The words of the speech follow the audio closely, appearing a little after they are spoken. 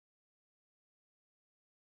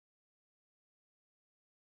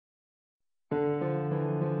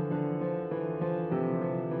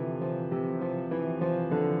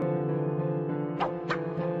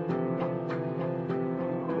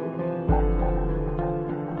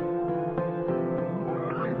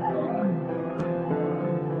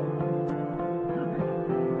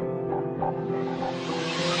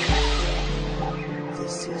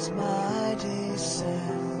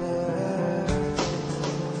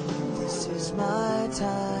is my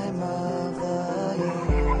time of the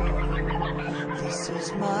year. This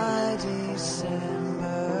is my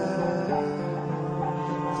December.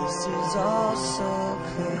 This is all so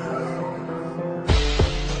clear.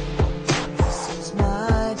 This is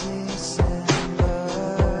my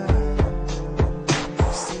December.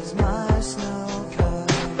 This is my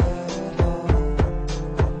snow-covered home.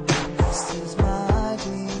 This is my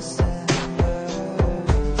December.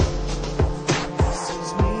 This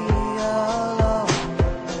is me alone.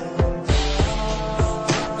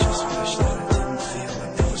 Just wish that I didn't feel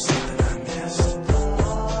like there was something I missed.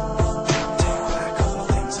 Take back all the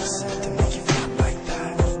things I said to make you feel like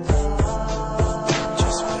that.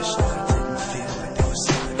 Just wish that I didn't feel like there was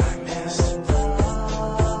something I missed.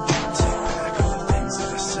 Take back all the things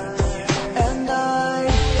that I said to you. And I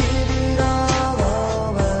give it all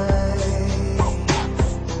away,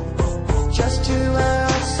 just to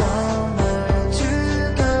have somewhere to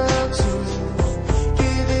go to.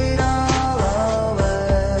 Give it all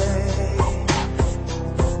away,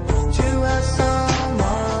 to have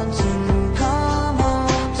someone to come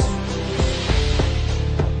home to.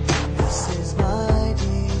 This is my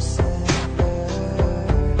December.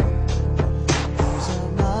 These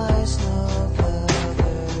are my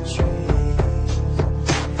snow-covered trees.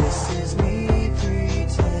 This is me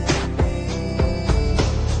pretending.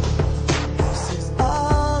 This is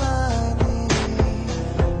all I need.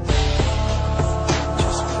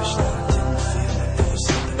 Just wish that I didn't feel like there was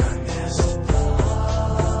something I missed.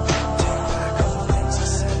 Take back all the things I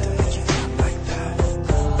said to make you feel like that.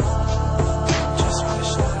 Just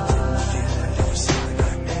wish that I didn't feel like there was something I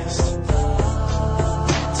missed.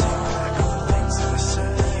 Take back all the things that I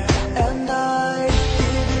said to you. And I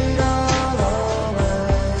give it all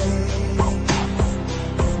away,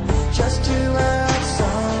 just to have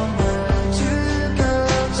somewhere to go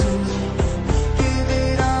to. Give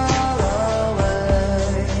it all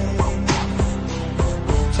away,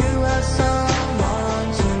 to have someone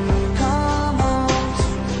to come home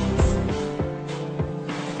to.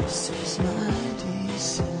 This is my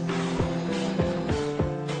December.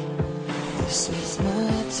 This is my